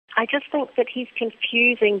I just think that he's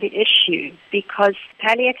confusing the issue because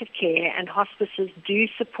palliative care and hospices do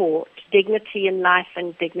support dignity in life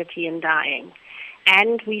and dignity in dying.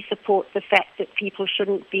 And we support the fact that people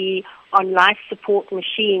shouldn't be on life support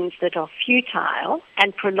machines that are futile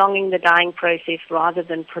and prolonging the dying process rather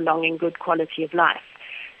than prolonging good quality of life.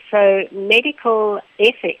 So medical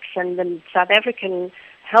ethics and the South African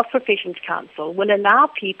Health Professions Council will allow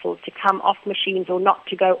people to come off machines or not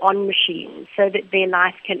to go on machines so that their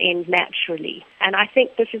life can end naturally. And I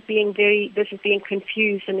think this is being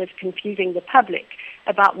confused and is confusing the public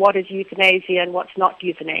about what is euthanasia and what's not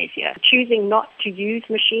euthanasia. Choosing not to use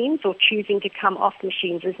machines or choosing to come off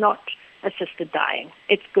machines is not assisted dying.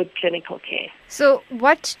 It's good clinical care. So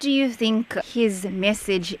what do you think his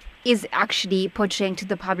message is actually portraying to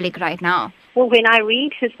the public right now? Well, when I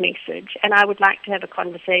read his message, and I would like to have a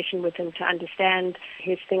conversation with him to understand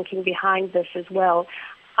his thinking behind this as well,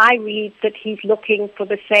 I read that he's looking for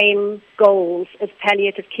the same goals as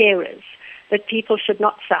palliative carers, that people should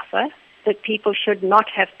not suffer, that people should not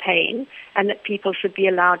have pain, and that people should be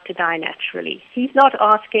allowed to die naturally. He's not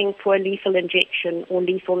asking for a lethal injection or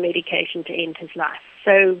lethal medication to end his life.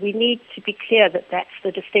 So we need to be clear that that's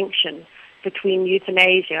the distinction between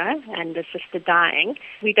euthanasia and assisted dying.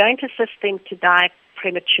 We don't assist them to die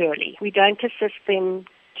prematurely. We don't assist them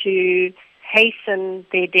to hasten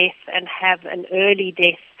their death and have an early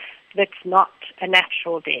death that's not a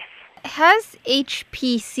natural death. Has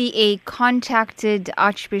HPCA contacted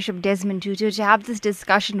Archbishop Desmond Tutu to have this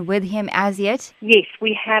discussion with him as yet? Yes,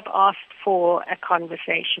 we have asked for a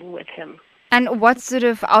conversation with him. And what sort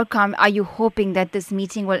of outcome are you hoping that this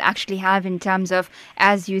meeting will actually have in terms of,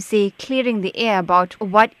 as you say, clearing the air about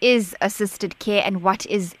what is assisted care and what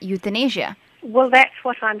is euthanasia? Well, that's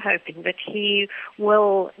what I'm hoping, that he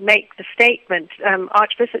will make the statement.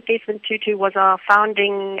 Archbishop Desmond Tutu was our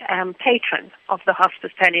founding patron of the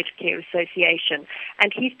Hospice Palliative Care Association,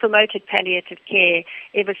 and he's promoted palliative care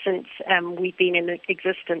ever since we've been in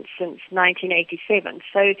existence since 1987.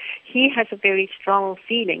 So he has a very strong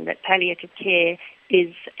feeling that palliative care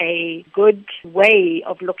is a good way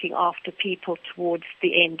of looking after people towards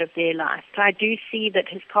the end of their life. So I do see that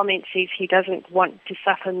his comment says he doesn't want to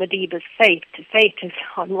suffer Madiba's fate. Fate is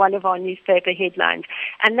on one of our newspaper headlines.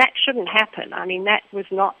 And that shouldn't happen. I mean, that was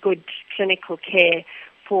not good clinical care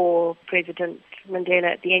for President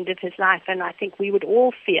Mandela at the end of his life. And I think we would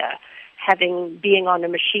all fear being on a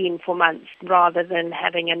machine for months rather than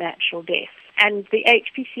having a natural death. And the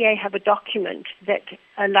HPCA have a document that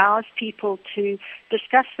allows people to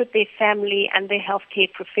discuss with their family and their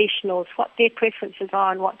healthcare professionals what their preferences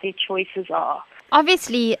are and what their choices are.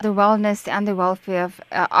 Obviously, the wellness and the welfare of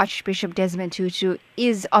Archbishop Desmond Tutu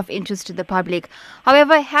is of interest to the public.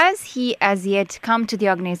 However, has he as yet come to the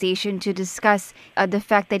organization to discuss the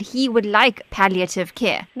fact that he would like palliative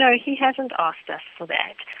care? No, he hasn't asked us for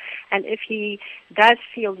that. And if he does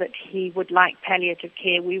feel that he would like palliative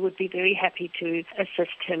care, we would be very happy to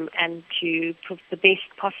assist him and to provide the best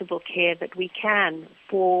possible care that we can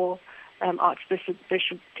for Archbishop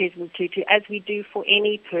Desmond Tutu, as we do for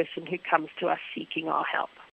any person who comes to us seeking our help.